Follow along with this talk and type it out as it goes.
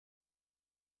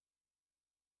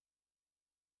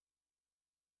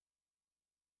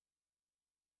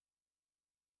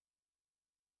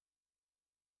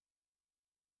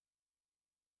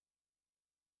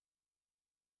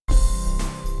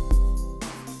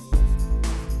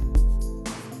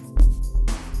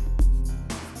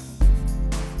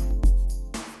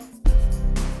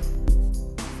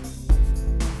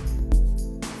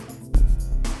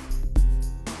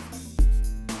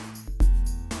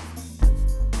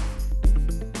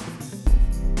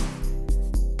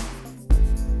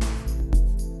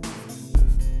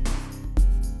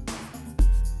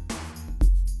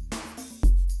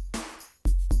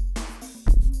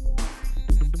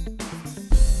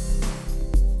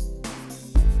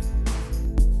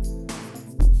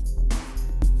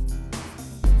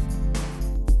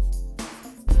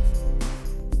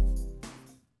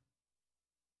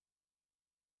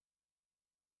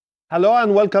Hello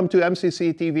and welcome to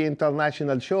MCC TV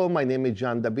International Show. My name is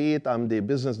John Dabeet. I'm the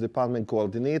Business Department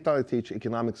Coordinator. I teach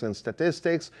economics and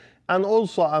statistics, and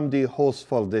also I'm the host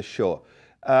for this show.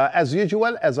 As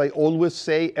usual, as I always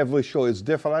say, every show is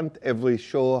different. Every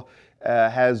show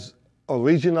has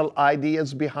original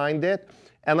ideas behind it.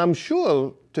 And I'm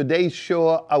sure today's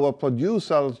show, our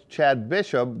producer, Chad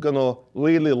Bishop, gonna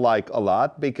really like a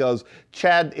lot because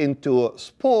Chad into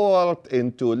sport,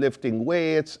 into lifting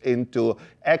weights, into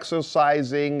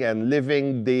exercising and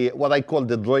living what I call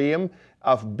the dream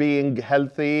of being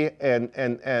healthy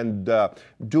and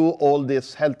do all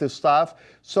this healthy stuff.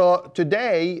 So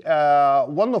today,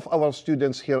 one of our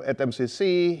students here at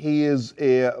MCC, he is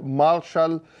a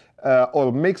martial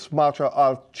or mixed martial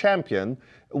art champion,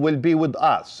 will be with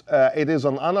us. It is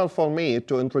an honor for me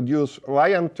to introduce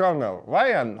Ryan Turner.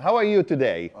 Ryan, how are you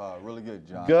today? Really good,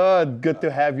 John. Good to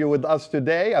have you with us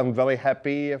today. I'm very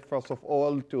happy, first of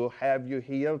all, to have you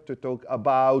here to talk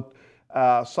about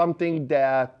something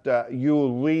that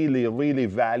you really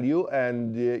value,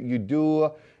 and you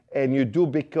do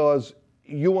because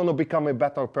you want to become a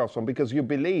better person, because you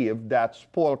believe that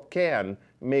sport can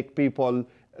make people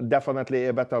definitely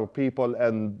a better people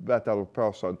and better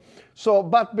person. So,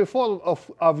 but before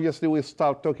obviously we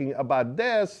start talking about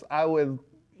this, I would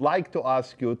like to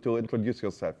ask you to introduce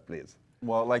yourself, please.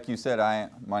 Well, like you said,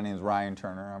 my name is Ryan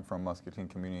Turner. I'm from Muscatine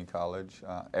Community College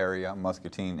area.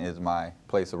 Muscatine is my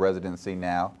place of residency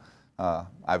now.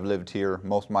 I've lived here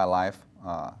most of my life.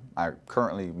 I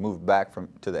currently moved back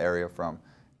to the area from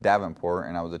Davenport,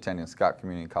 and I was attending Scott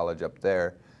Community College up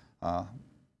there.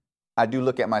 I do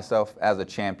look at myself as a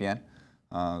champion.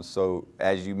 So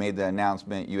as you made the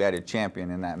announcement, you added champion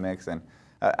in that mix, and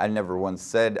I never once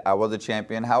said I was a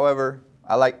champion. However,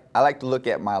 I like to look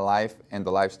at my life and the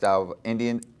lifestyle of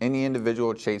any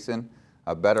individual chasing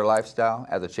a better lifestyle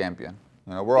as a champion.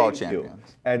 You know, we're all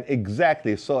champions. And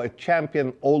exactly, so a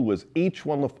champion always, each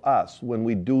one of us, when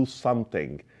we do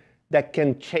something that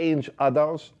can change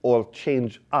others or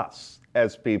change us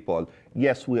as people,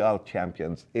 yes, we are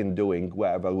champions in doing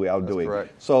whatever we are doing.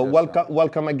 Correct. So yes,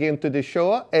 welcome again to the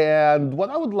show. And what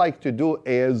I would like to do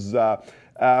is,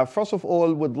 first of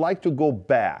all, would like to go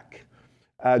back,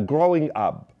 growing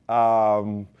up.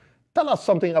 Tell us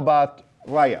something about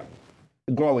Ryan,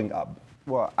 growing up.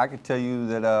 Well, I could tell you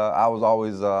that I was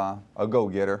always a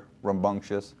go-getter,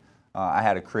 rambunctious. I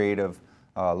had a creative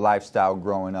lifestyle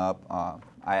growing up.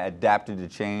 I adapted to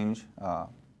change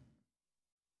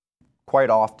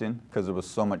quite often because there was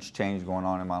so much change going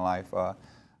on in my life.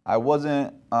 I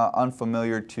wasn't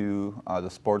unfamiliar to the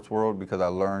sports world because I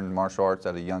learned martial arts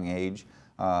at a young age.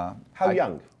 How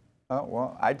young?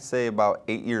 Well, I'd say about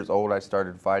 8 years old I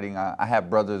started fighting. I have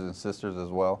brothers and sisters as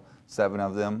well, 7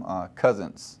 of them,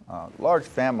 cousins, large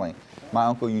family. My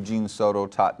uncle Eugene Soto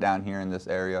taught down here in this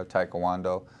area,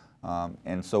 Taekwondo,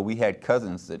 and so we had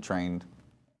cousins that trained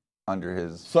under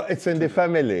his... So it's in the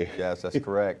family. Yes, that's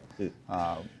correct.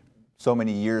 So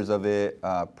many years of it,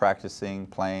 practicing,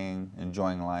 playing,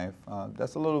 enjoying life.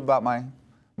 That's a little about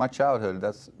my childhood.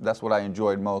 That's what I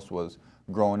enjoyed most, was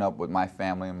growing up with my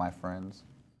family and my friends.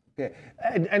 Okay.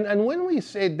 And when we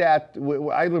said that,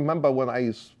 I remember when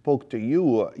I spoke to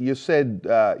you, you said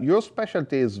your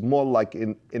specialty is more like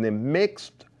in a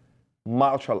mixed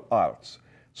martial arts.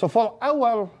 So for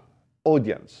our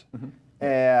audience,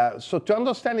 so to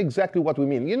understand exactly what we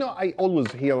mean, you know, I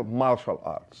always hear martial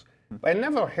arts. I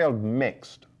never heard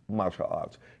mixed martial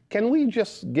arts. Can we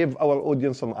just give our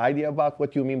audience an idea about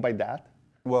what you mean by that?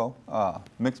 Well,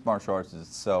 mixed martial arts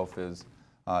itself is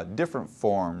different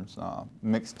forms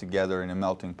mixed together in a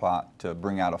melting pot to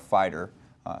bring out a fighter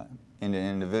in an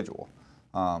individual.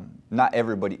 Not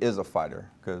everybody is a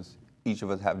fighter because each of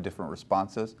us have different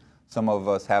responses. Some of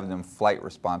us have them flight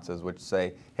responses, which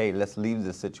say, hey, let's leave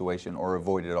this situation or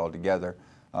avoid it altogether.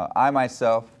 I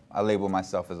label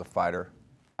myself as a fighter.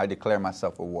 I declare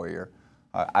myself a warrior.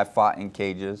 I fought in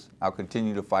cages. I'll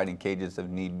continue to fight in cages if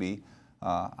need be.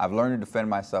 I've learned to defend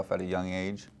myself at a young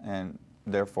age, and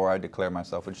therefore I declare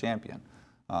myself a champion.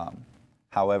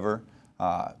 However,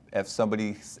 if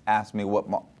somebody asks me what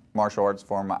martial arts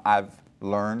form I've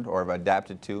learned or have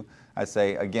adapted to, I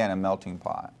say, again, a melting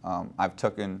pot. I've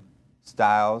taken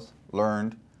styles,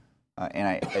 learned, and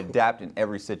I adapt in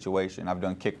every situation. I've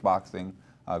done kickboxing,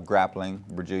 grappling,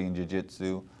 Brazilian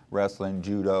Jiu-Jitsu, wrestling,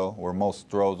 judo, where most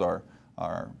throws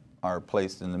are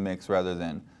placed in the mix rather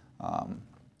than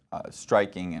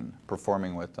striking and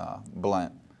performing with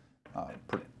blunt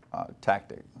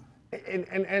tactic.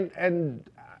 And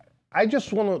I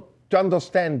just want to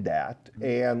understand that,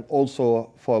 and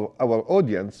also for our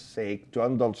audience sake to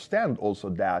understand also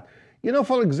that, you know,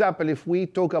 for example, if we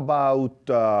talk about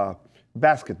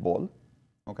basketball,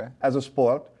 Okay. as a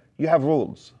sport, you have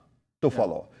rules to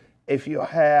follow. If you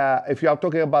are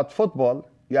talking about football,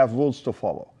 you have rules to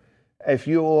follow. If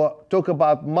you talk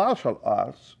about martial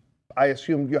arts, I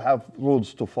assume you have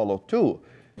rules to follow too.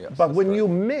 Yes, but that's when correct. you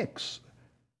mix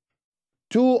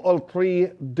 2 or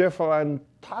 3 different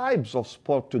types of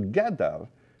sport together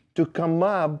to come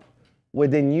up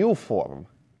with a new form,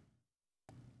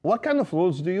 what kind of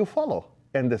rules do you follow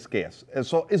in this case? And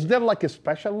so is there like a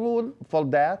special rule for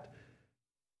that?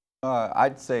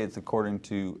 I'd say it's according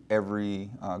to every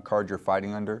card you're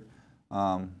fighting under.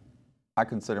 I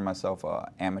consider myself an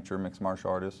amateur mixed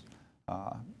martial artist.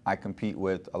 I compete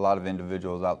with a lot of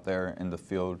individuals out there in the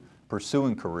field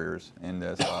pursuing careers in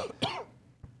this.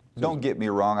 Don't get me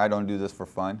wrong, I don't do this for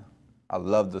fun. I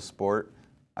love the sport.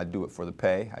 I do it for the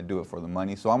pay. I do it for the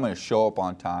money. So I'm going to show up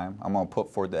on time. I'm going to put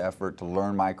forth the effort to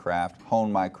learn my craft,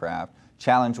 hone my craft,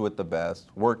 challenge with the best,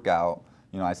 work out.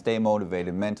 You know, I stay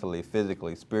motivated mentally,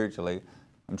 physically, spiritually.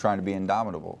 I'm trying to be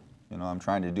indomitable. You know, I'm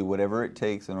trying to do whatever it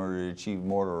takes in order to achieve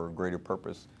more or greater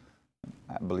purpose.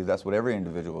 I believe that's what every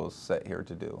individual is set here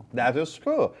to do. That is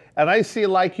true. And I see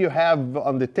like you have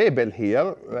on the table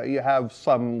here, you have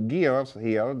some gears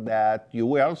here that you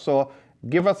wear. So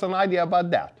give us an idea about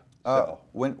that.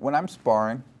 When I'm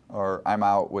sparring or I'm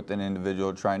out with an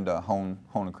individual trying to hone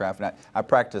a craft, and I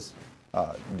practice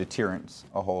deterrence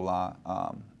a whole lot.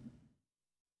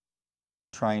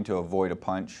 Trying to avoid a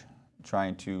punch,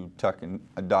 trying to tuck and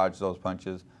dodge those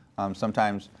punches.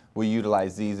 Sometimes we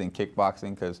utilize these in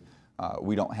kickboxing because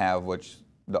we don't have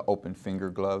the open finger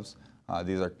gloves.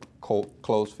 These are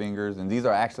closed fingers, and these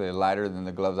are actually lighter than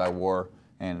the gloves I wore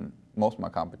in most of my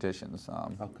competitions.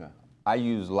 Okay. I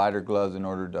use lighter gloves in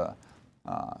order to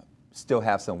still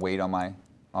have some weight on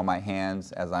my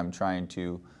hands as I'm trying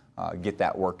to get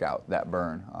that workout, that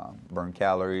burn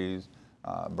calories,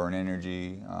 burn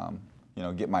energy. You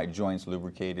know, get my joints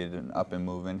lubricated and up and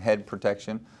moving. Head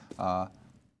protection.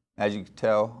 As you can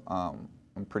tell,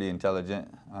 I'm pretty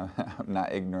intelligent. I'm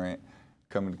not ignorant.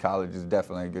 Coming to college is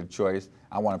definitely a good choice.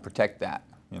 I want to protect that,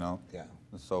 you know. Yeah.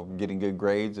 So getting good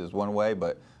grades is one way,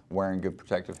 but wearing good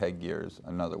protective headgear is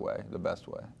another way, the best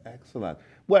way. Excellent.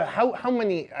 Well, how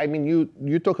many, I mean,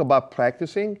 you talk about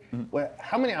practicing. Well,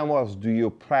 how many hours do you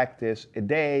practice a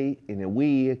day, in a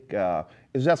week?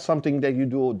 Is that something that you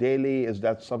do daily? Is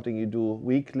that something you do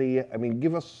weekly? I mean,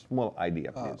 give us a small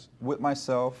idea, please. With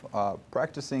myself,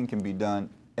 practicing can be done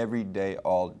every day,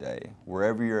 all day,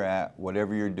 wherever you're at,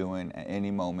 whatever you're doing at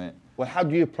any moment. Well, how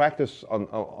do you practice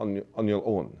on your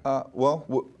own?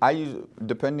 Well, I use,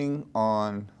 depending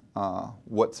on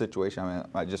what situation I'm in.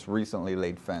 I just recently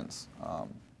laid fence.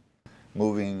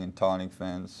 Moving and taunting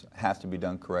fence has to be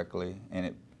done correctly,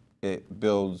 and it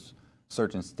builds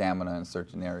certain stamina in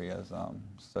certain areas,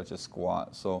 such as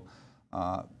squat. So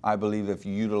I believe if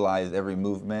you utilize every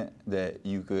movement, that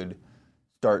you could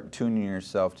start tuning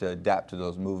yourself to adapt to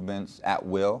those movements at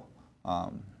will.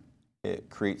 It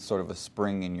creates sort of a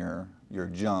spring in your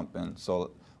jump, and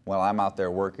so while I'm out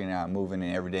there working out, moving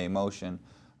in everyday motion,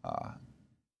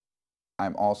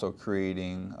 I'm also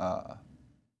creating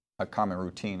a common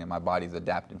routine, and my body's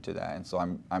adapting to that, and so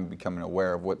I'm becoming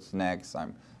aware of what's next.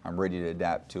 I'm ready to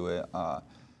adapt to it.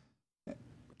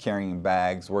 Carrying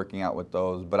bags, working out with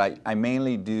those, but I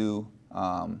mainly do,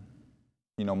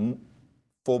 you know,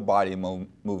 full body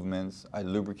movements. I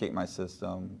lubricate my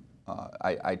system.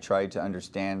 I try to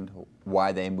understand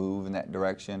why they move in that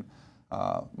direction.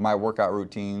 My workout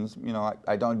routines, you know,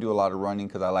 I don't do a lot of running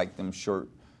because I like them short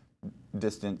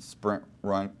distance sprint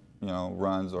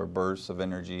runs or bursts of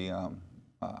energy.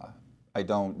 I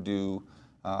don't do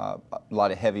a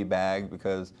lot of heavy bags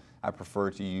because I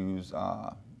prefer to use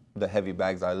the heavy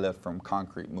bags I lift from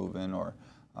concrete moving, or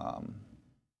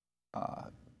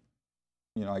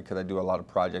you know, because I do a lot of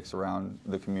projects around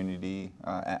the community,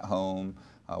 at home,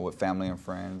 with family and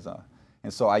friends,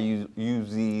 and so I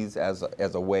use these as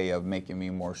a way of making me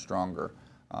more stronger.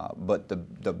 But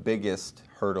the biggest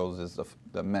hurdles is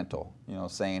the mental. You know,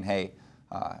 saying, hey,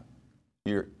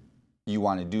 you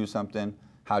want to do something.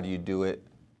 How do you do it?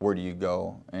 Where do you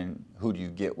go? And who do you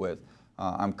get with?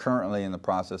 I'm currently in the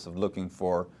process of looking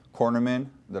for cornermen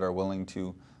that are willing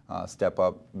to step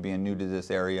up. Being new to this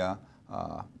area,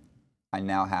 I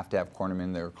now have to have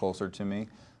cornermen that are closer to me.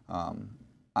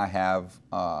 I have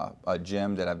a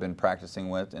gym that I've been practicing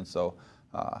with, and so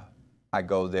I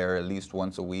go there at least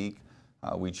once a week.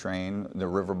 We train. The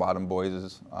River Bottom Boys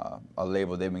is a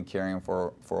label they've been carrying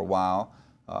for a while.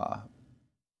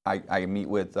 I meet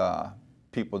with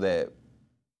people that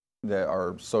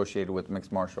are associated with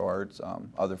mixed martial arts,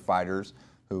 other fighters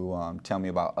who tell me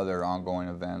about other ongoing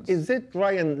events. Is it,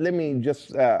 Ryan, let me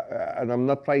just, and I'm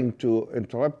not trying to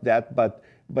interrupt that, but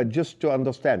just to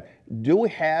understand, do we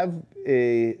have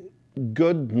a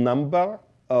good number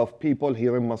of people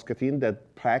here in Muscatine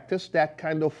that practice that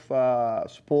kind of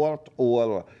sport,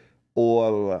 or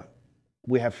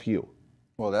we have few?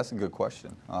 Well, that's a good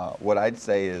question. What I'd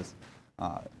say is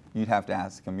you'd have to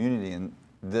ask the community, and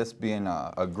this being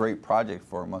a great project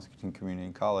for Muscatine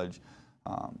Community College,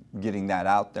 getting that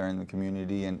out there in the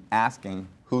community and asking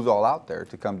who's all out there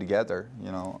to come together.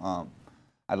 You know,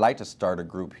 I'd like to start a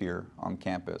group here on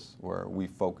campus where we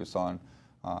focus on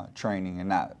training and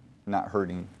not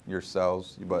hurting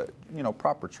yourselves, but you know,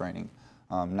 proper training,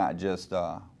 not just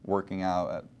working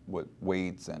out with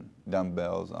weights and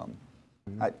dumbbells.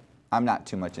 I'm not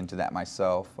too much into that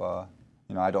myself.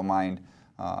 You know, I don't mind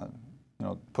you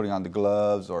know, putting on the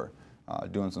gloves or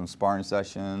doing some sparring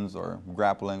sessions or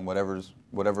grappling, whatever's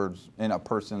in a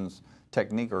person's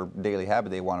technique or daily habit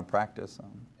they want to practice.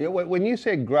 Yeah, when you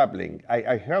say grappling,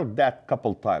 I heard that a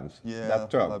couple times. Yeah,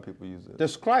 that term. A lot of people use it.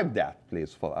 Describe that,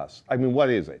 please, for us. I mean, what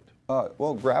is it?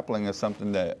 Well, grappling is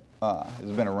something that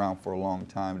has been around for a long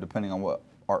time, depending on what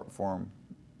art form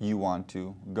you want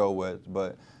to go with.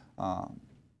 But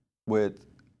with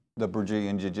the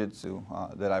Brazilian Jiu-Jitsu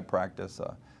that I practice,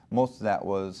 most of that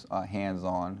was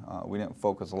hands-on. We didn't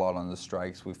focus a lot on the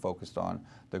strikes. We focused on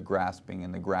the grasping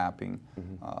and the grappling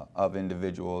of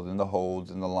individuals, and the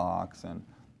holds and the locks. And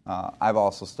I've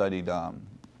also studied,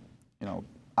 you know,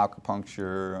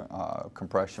 acupuncture,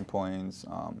 compression points,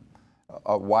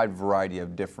 a wide variety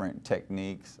of different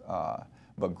techniques.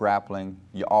 But grappling,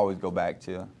 you always go back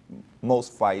to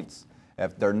most fights.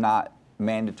 If they're not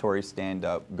mandatory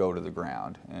stand-up, go to the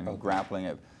ground. And grappling,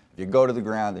 if you go to the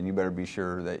ground, then you better be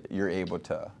sure that you're able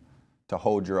to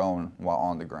hold your own while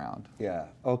on the ground. Yeah,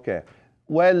 okay.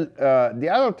 Well, the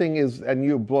other thing is, and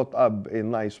you brought up a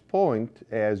nice point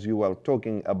as you were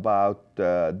talking about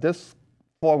this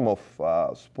form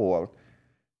of sport,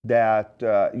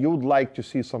 that you would like to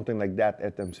see something like that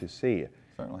at MCC.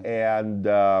 Certainly.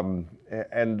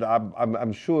 And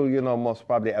I'm sure, you know, most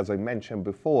probably, as I mentioned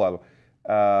before,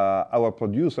 our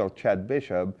producer, Chad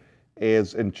Bishop,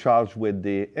 is in charge with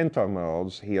the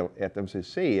intramurals here at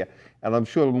MCC. And I'm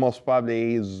sure most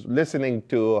probably he's listening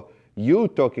to you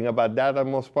talking about that,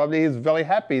 and most probably he's very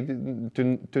happy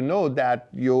to know that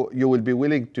you will be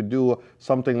willing to do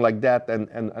something like that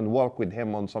and work with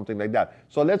him on something like that.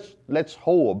 So let's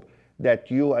hope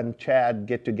that you and Chad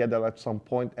get together at some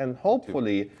point, and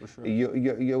hopefully sure.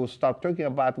 you will start talking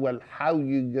about, well, how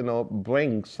you know,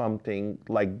 bring something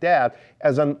like that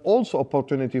as an also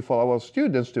opportunity for our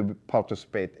students to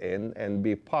participate in and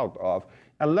be part of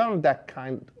and learn that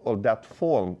kind or that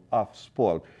form of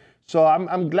sport. So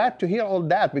I'm glad to hear all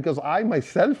that, because I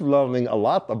myself learning a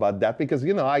lot about that, because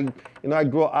I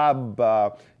grew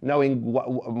up knowing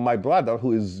my brother,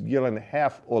 who is a year and a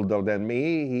half older than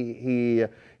me.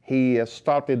 He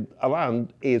started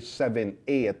around age 7,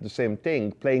 8, the same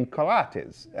thing, playing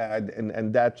karates,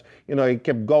 and that, he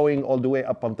kept going all the way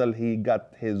up until he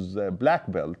got his black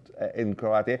belt in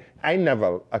karate. I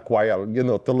never acquired,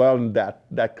 to learn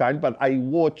that kind, but I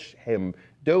watched him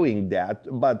doing that,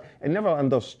 but I never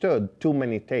understood too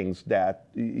many things that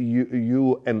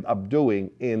you end up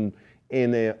doing in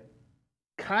a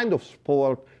kind of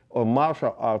sport or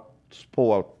martial art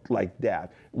sport like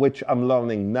that, which I'm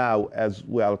learning now as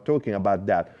we are talking about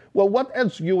that. Well, what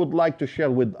else you would like to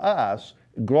share with us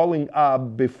growing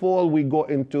up before we go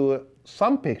into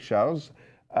some pictures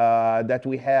that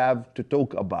we have to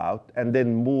talk about and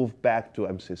then move back to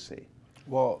MCC?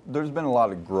 Well, there's been a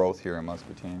lot of growth here in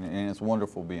Muscatine, and it's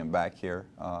wonderful being back here.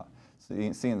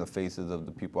 Seeing the faces of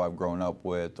the people I've grown up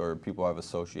with or people I've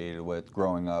associated with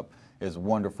growing up is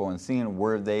wonderful, and seeing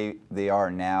where they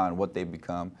are now and what they've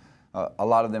become. A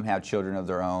lot of them have children of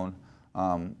their own.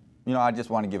 I just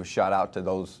want to give a shout out to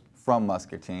those from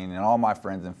Muscatine and all my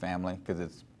friends and family, because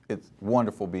it's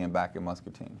wonderful being back in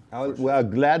Muscatine. We are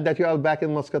glad that you are back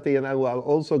in Muscatine, and we are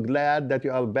also glad that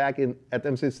you are back at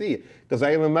MCC. Because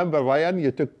I remember, Ryan,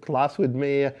 you took class with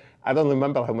me, I don't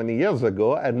remember how many years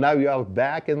ago, and now you are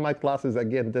back in my classes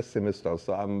again this semester.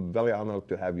 So I'm very honored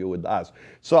to have you with us.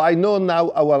 So I know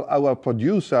now our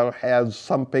producer has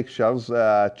some pictures,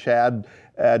 Chad,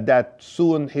 that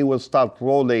soon he will start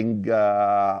rolling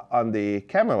on the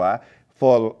camera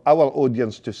for our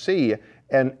audience to see.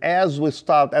 And as we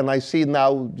start, and I see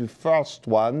now the first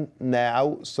one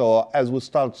now, so as we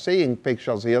start seeing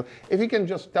pictures here, if you can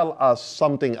just tell us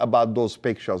something about those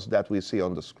pictures that we see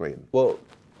on the screen. Well,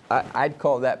 I'd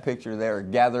call that picture there a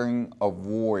gathering of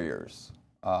warriors.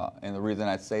 And the reason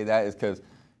I say that is because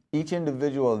each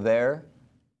individual there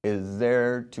is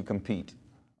there to compete.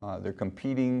 They're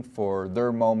competing for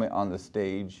their moment on the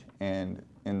stage, and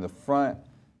in the front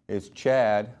is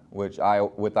Chad, with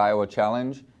Iowa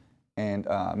Challenge, and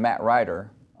Matt Ryder,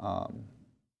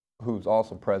 who's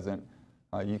also present.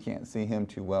 You can't see him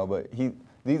too well, but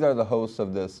these are the hosts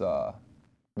of this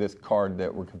this card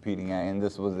that we're competing at, and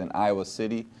this was in Iowa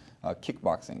City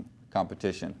kickboxing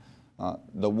competition.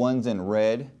 The ones in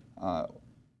red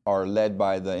are led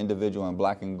by the individual in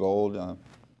black and gold.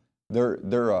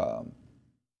 They're a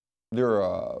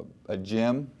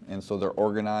gym, and so they're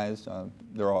organized.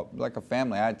 They're all like a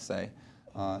family, I'd say.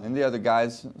 And the other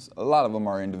guys, a lot of them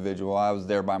are individual. I was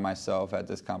there by myself at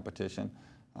this competition.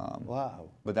 Wow.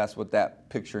 But that's what that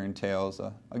picture entails,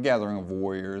 a gathering of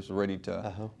warriors ready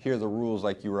to hear the rules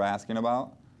like you were asking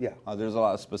about. Yeah. There's a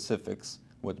lot of specifics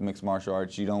with mixed martial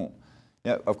arts. You don't,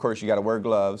 yeah, of course you got to wear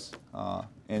gloves,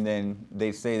 and then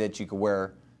they say that you could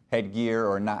wear headgear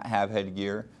or not have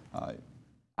headgear.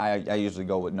 I usually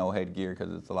go with no headgear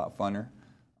because it's a lot funner.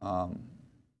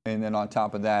 And then on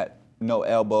top of that, no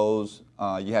elbows.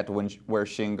 You have to wear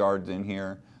shin guards in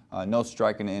here. No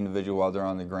striking the individual while they're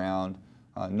on the ground.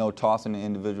 No tossing the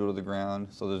individual to the ground.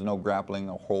 So there's no grappling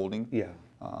or holding. Yeah.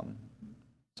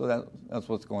 So that's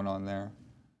what's going on there.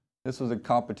 This was a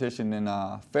competition in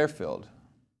Fairfield.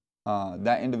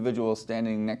 That individual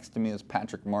standing next to me is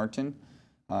Patrick Martin.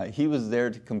 He was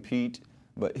there to compete,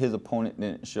 but his opponent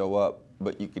didn't show up.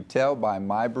 But you could tell by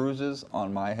my bruises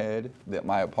on my head that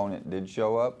my opponent did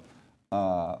show up.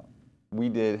 We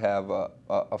did have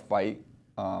a fight.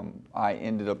 I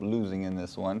ended up losing in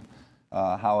this one.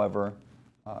 However,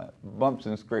 bumps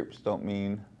and scrapes don't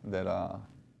mean that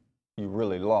you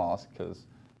really lost, because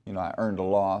I earned a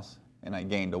loss and I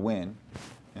gained a win.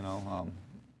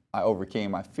 I overcame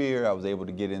my fear. I was able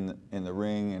to get in the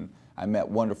ring, and I met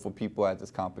wonderful people at this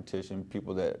competition,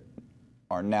 people that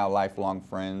are now lifelong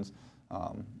friends.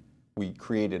 We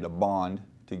created a bond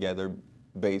together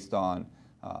based on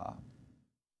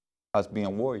us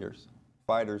being warriors,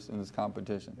 fighters in this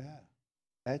competition. Yeah,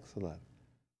 excellent.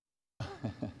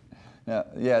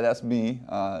 Yeah, that's me.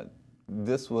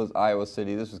 This was Iowa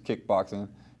City. This was kickboxing.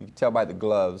 You can tell by the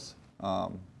gloves.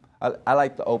 I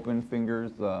like the open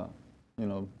fingers,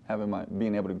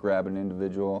 being able to grab an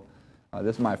individual.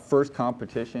 This is my first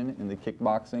competition in the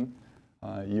kickboxing.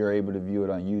 You're able to view it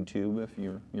on YouTube if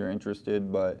you're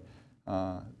interested, but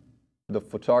the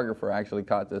photographer actually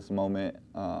caught this moment,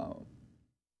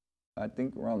 I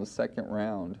think around the second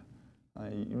round.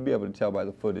 You'd be able to tell by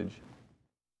the footage.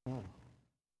 Oh.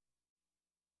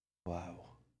 Wow.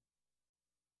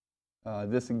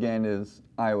 This again is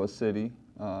Iowa City.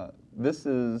 This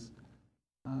is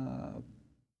a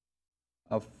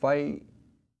fight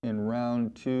in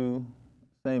round 2,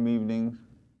 same evening.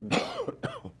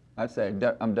 I'd say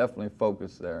I'm definitely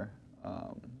focused there.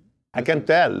 I can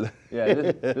tell. Yeah,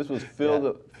 this was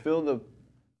Phil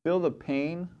the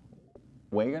Pain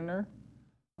Wagoner.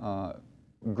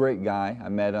 Great guy. I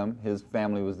met him. His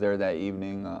family was there that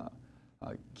evening.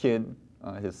 Kid,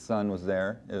 his son was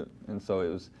there, and so it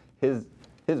was his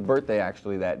birthday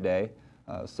actually that day.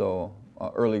 So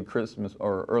early Christmas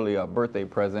or early birthday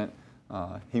present.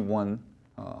 He won.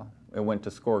 It went to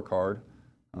scorecard.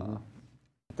 I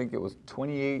think it was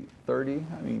 28-30.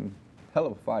 I mean, hell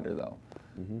of a fighter though.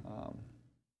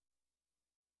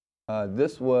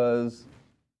 This was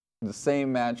the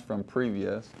same match from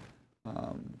previous.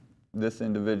 This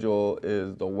individual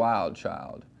is the Wild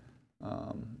Child.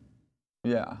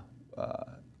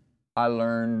 I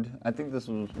learned, I think this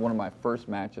was one of my first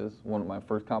matches, one of my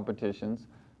first competitions.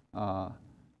 I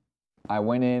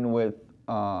went in with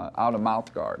out of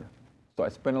mouth guard. So I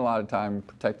spent a lot of time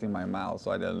protecting my mouth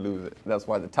so I didn't lose it. That's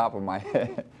why the top of my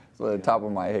head, top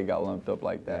of my head got lumped up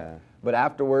like that. Yeah. But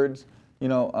afterwards,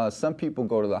 some people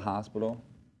go to the hospital,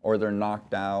 or they're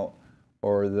knocked out,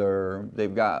 or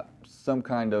they've got some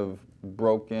kind of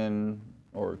broken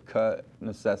or cut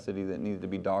necessity that needs to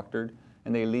be doctored,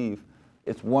 and they leave.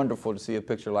 It's wonderful to see a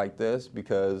picture like this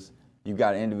because you've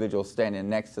got an individual standing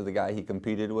next to the guy he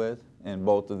competed with, and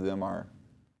both of them are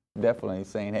definitely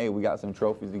saying, hey, we got some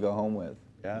trophies to go home with.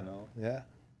 Yeah,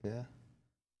 yeah.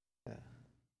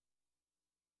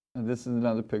 And this is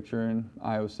another picture in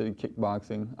Iowa City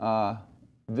kickboxing.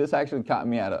 This actually caught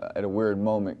me at a weird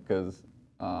moment because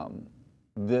I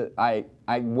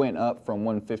went up from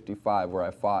 155 where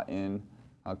I fought in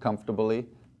comfortably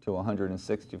to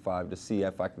 165 to see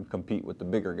if I could compete with the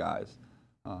bigger guys.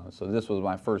 So this was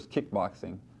my first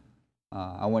kickboxing.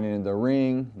 I went into the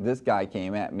ring. This guy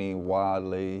came at me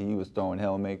wildly. He was throwing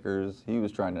haymakers. He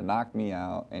was trying to knock me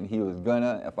out, and he was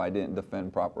gonna if I didn't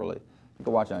defend properly. You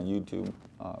can watch it on YouTube,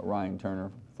 Ryan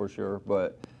Turner for sure.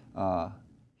 But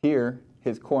here,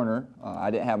 his corner, I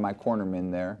didn't have my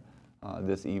cornerman there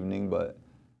this evening, but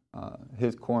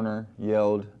his corner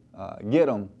yelled, "Get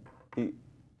him!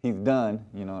 He's done!"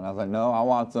 You know, and I was like, "No, I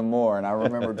want some more." And I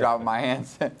remember dropping my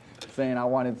hands, saying I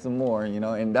wanted some more. You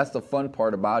know, and that's the fun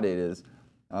part about it is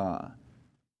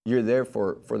you're there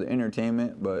for the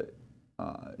entertainment, but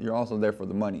you're also there for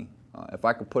the money. If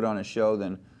I could put on a show,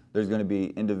 then there's going to be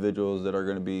individuals that are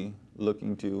going to be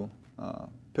looking to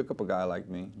pick up a guy like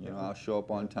me. You know, I'll show up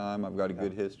on time. I've got a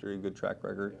good history, good track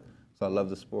record. So I love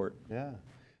the sport. Yeah.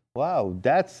 Wow,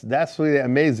 that's really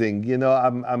amazing. You know,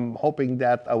 I'm hoping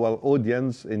that our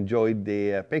audience enjoyed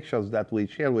the pictures that we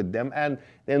share with them and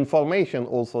the information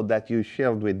also that you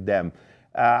shared with them.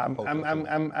 I'm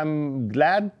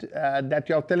glad that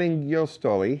you're telling your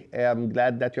story. I'm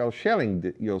glad that you're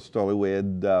sharing your story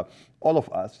with all of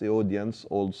us, the audience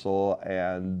also,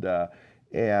 and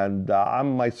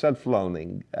I'm myself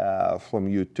learning from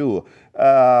you too.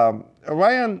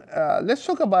 Ryan, let's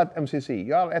talk about MCC.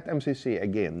 You're at MCC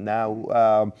again.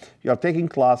 Now you're taking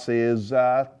classes.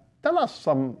 Give us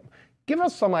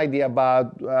some idea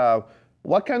about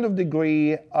what kind of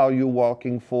degree are you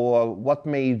working for? What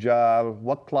major?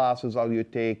 What classes are you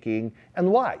taking?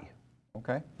 And why?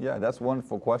 Okay, yeah, that's a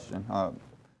wonderful question.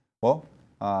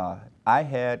 I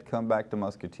had come back to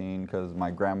Muscatine because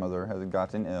my grandmother had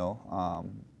gotten ill,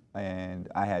 and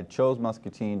I had chose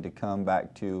Muscatine to come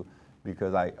back to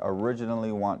because I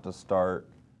originally want to start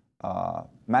a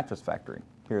mattress factory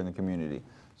here in the community.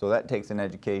 So that takes an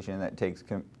education, that takes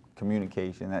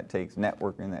communication, that takes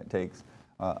networking, that takes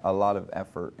a lot of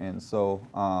effort. And so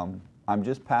I'm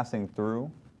just passing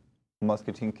through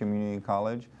Muscatine Community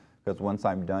College because once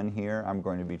I'm done here, I'm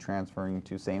going to be transferring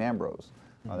to St. Ambrose.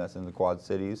 That's in the Quad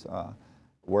Cities,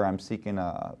 where I'm seeking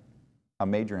a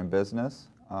major in business.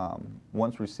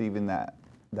 Once receiving that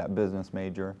business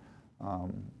major,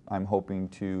 I'm hoping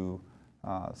to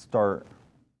start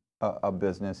a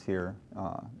business here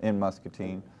in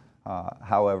Muscatine.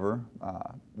 However,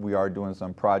 we are doing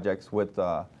some projects with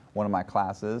one of my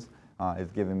classes.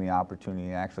 It's giving me an opportunity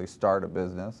to actually start a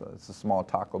business. It's a small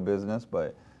taco business,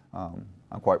 but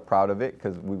I'm quite proud of it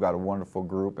because we've got a wonderful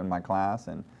group in my class,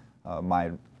 and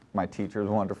my teacher is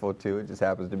wonderful too. It just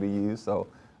happens to be you. So,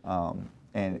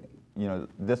 and you know,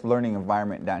 this learning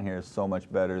environment down here is so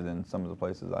much better than some of the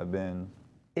places I've been.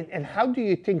 And how do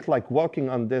you think, like, working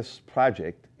on this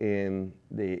project in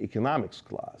the economics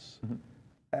class,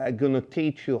 going to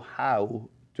teach you how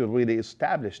to really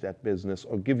establish that business,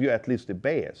 or give you at least a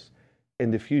base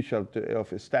in the future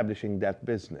of establishing that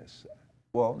business?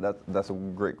 Well, that's a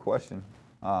great question.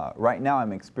 Right now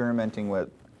I'm experimenting with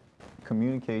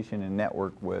communication and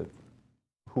network with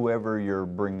whoever you're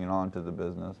bringing on to the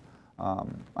business.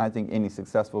 I think any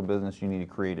successful business, you need to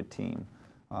create a team.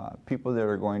 People that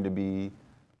are going to be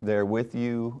there with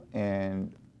you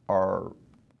and are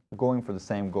going for the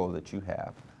same goal that you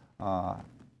have.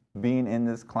 Being in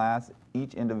this class,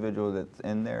 each individual that's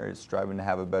in there is striving to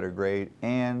have a better grade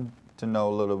and to know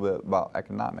a little bit about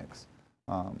economics.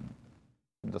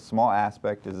 The small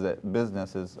aspect is that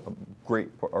business is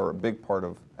a big part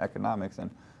of economics, and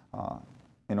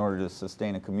in order to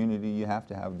sustain a community, you have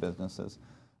to have businesses.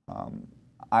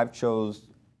 I've chose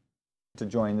to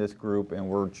join this group, and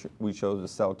we chose to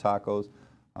sell tacos.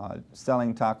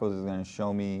 Selling tacos is going to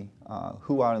show me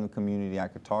who out in the community I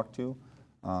could talk to,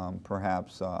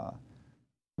 perhaps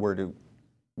where to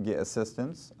get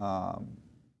assistance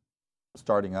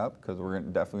starting up, because we're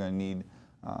definitely going to need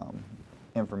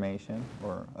information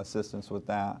or assistance with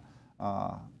that,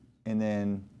 and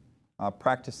then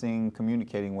practicing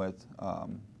communicating with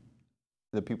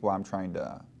the people I'm trying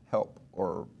to help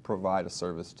or provide a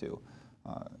service to,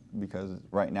 because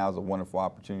right now is a wonderful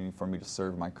opportunity for me to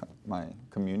serve my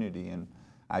community, and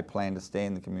I plan to stay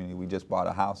in the community. We just bought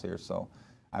a house here, so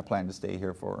I plan to stay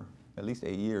here for at least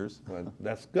 8 years. Well,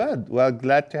 that's good. Well,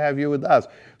 glad to have you with us.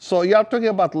 So you're talking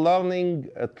about learning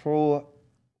through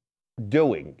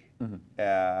doing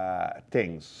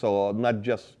things, so not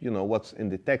just, you know, what's in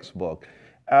the textbook.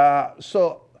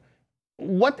 So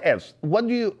what else? What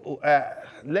do you,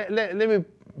 let me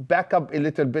back up a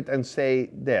little bit and say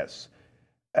this.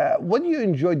 What do you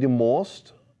enjoy the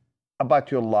most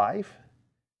about your life,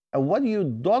 and what do you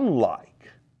don't like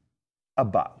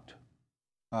about?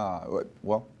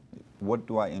 Well, what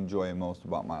do I enjoy most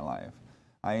about my life?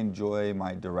 I enjoy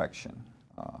my direction.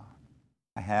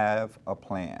 I have a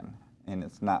plan, and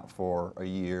it's not for a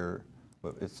year,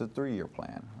 but it's a 3-year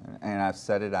plan, and I've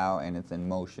set it out, and it's in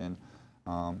motion.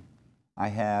 I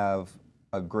have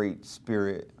a great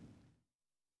spirit.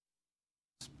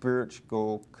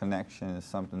 Spiritual connection is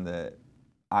something that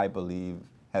I believe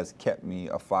has kept me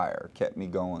afire, kept me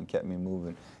going, kept me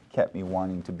moving, kept me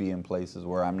wanting to be in places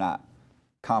where I'm not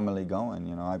commonly going.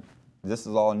 You know, this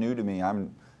is all new to me.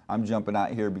 I'm jumping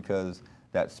out here because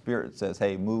that spirit says,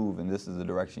 hey, move, and this is the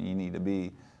direction you need to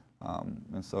be.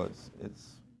 And so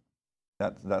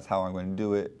that's how I'm going to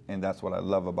do it, and that's what I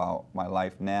love about my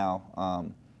life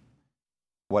now.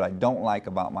 What I don't like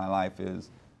about my life is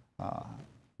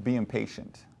being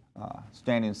patient,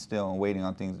 standing still and waiting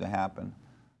on things to happen.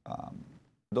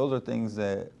 Those are things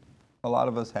that a lot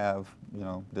of us have, you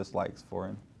know, dislikes for,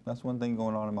 and that's one thing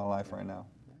going on in my life right now.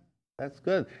 That's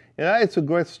good. You know, it's a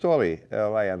great story,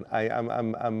 Ryan.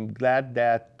 I'm glad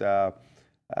that,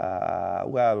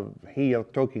 well, here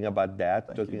talking about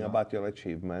that, talking about your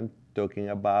achievement, talking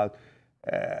about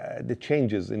the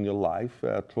changes in your life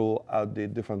throughout the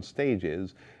different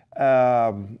stages.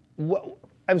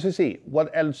 MCC, what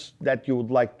else that you would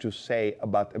like to say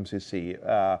about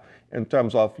MCC in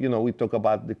terms of, you know, we talk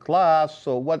about the class,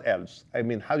 so what else? I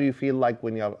mean, how do you feel like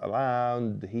when you're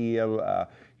around here,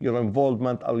 your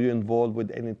involvement, are you involved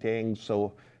with anything?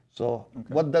 So okay.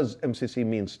 What does MCC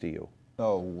means to you?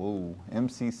 Oh, whoa.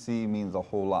 MCC means a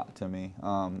whole lot to me.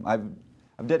 I've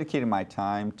dedicated my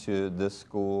time to this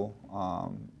school.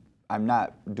 I'm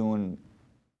not doing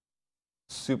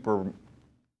super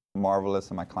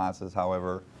marvelous in my classes,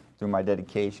 however, through my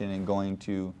dedication and going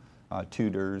to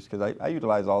tutors, because I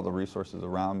utilize all the resources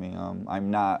around me.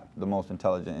 I'm not the most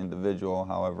intelligent individual,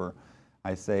 however,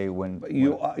 I say when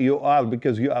you are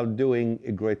because you are doing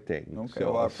a great thing. Okay,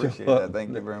 so, well, I appreciate that.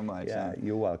 Thank you very much. Yeah,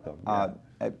 you're welcome.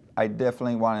 I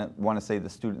definitely want to say the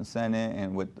Student Senate,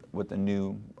 and with the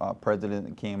new president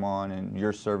that came on and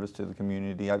your service to the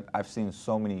community, I've seen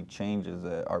so many changes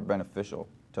that are beneficial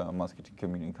to Muscatine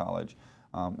Community College,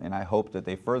 and I hope that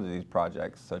they further these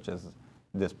projects, such as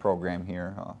this program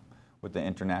here with the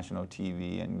International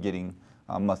TV and getting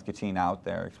Muscatine out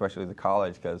there, especially the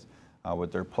college, because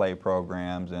with their play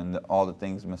programs and all the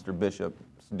things Mr. Bishop's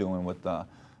doing with the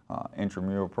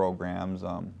intramural programs.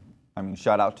 I mean,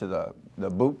 shout out to the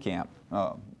boot camp,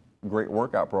 great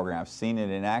workout program. I've seen it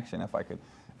in action. If I could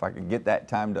get that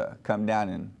time to come down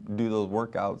and do those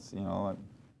workouts, you know,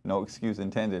 no excuse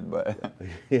intended, but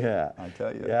yeah, I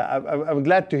tell you. Yeah, I'm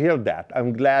glad to hear that.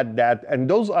 I'm glad that, and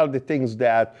those are the things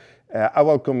that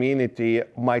our community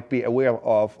might be aware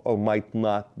of or might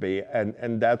not be,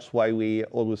 and that's why we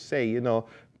always say, you know,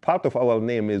 part of our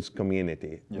name is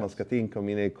community. Yes. Muscatine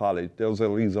Community College. There's a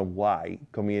reason why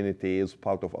community is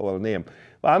part of our name.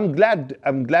 Well, I'm glad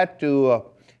to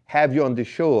have you on the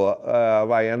show,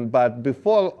 Ryan. But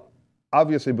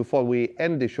obviously before we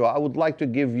end the show, I would like to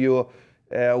give you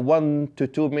 1 to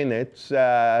 2 minutes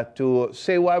to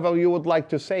say whatever you would like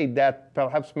to say that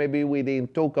perhaps maybe we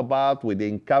didn't talk about, we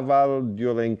didn't cover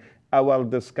during our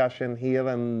discussion here,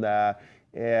 and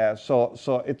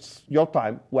so it's your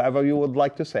time, whatever you would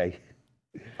like to say.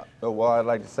 Well, I'd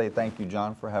like to say thank you,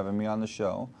 John, for having me on the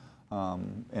show,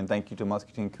 and thank you to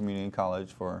Muscatine Community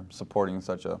College for supporting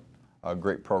such a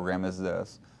great program as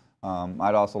this.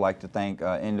 I'd also like to thank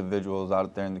individuals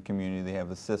out there in the community. They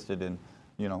have assisted in,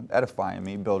 you know, edifying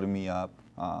me, building me up.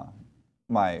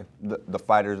 The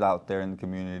fighters out there in the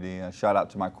community. Shout out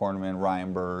to my cornerman,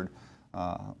 Ryan Bird,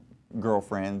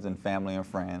 girlfriends and family and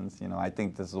friends. You know, I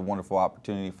think this is a wonderful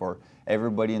opportunity for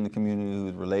everybody in the community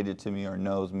who's related to me or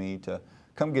knows me to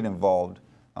come get involved.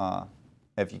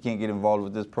 If you can't get involved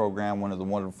with this program, one of the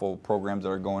wonderful programs that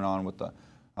are going on with the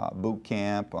boot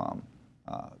camp,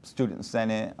 Student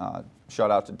Senate,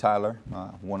 shout out to Tyler,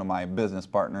 one of my business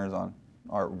partners on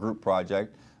our group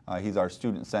project. He's our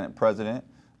Student Senate president,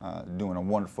 doing a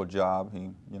wonderful job.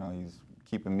 He's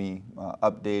keeping me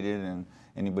updated, and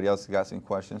anybody else who got some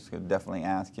questions could definitely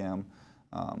ask him.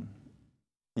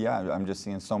 Yeah, I'm just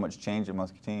seeing so much change in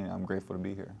Muscatine. I'm grateful to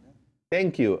be here.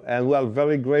 Thank you, and we're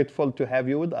very grateful to have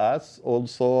you with us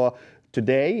also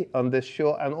today on this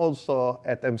show, and also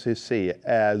at MCC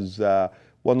as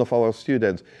one of our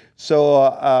students.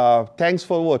 So thanks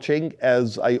for watching.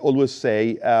 As I always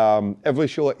say, every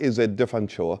show is a different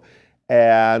show.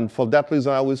 And for that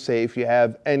reason, I would say if you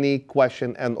have any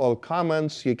question and or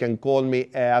comments, you can call me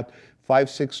at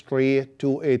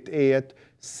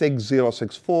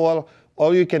 563-288-6064,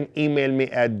 or you can email me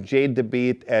at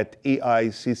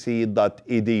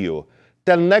jdabeet@eicc.edu.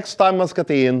 Till next time,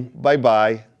 Muscatine,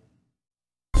 bye-bye.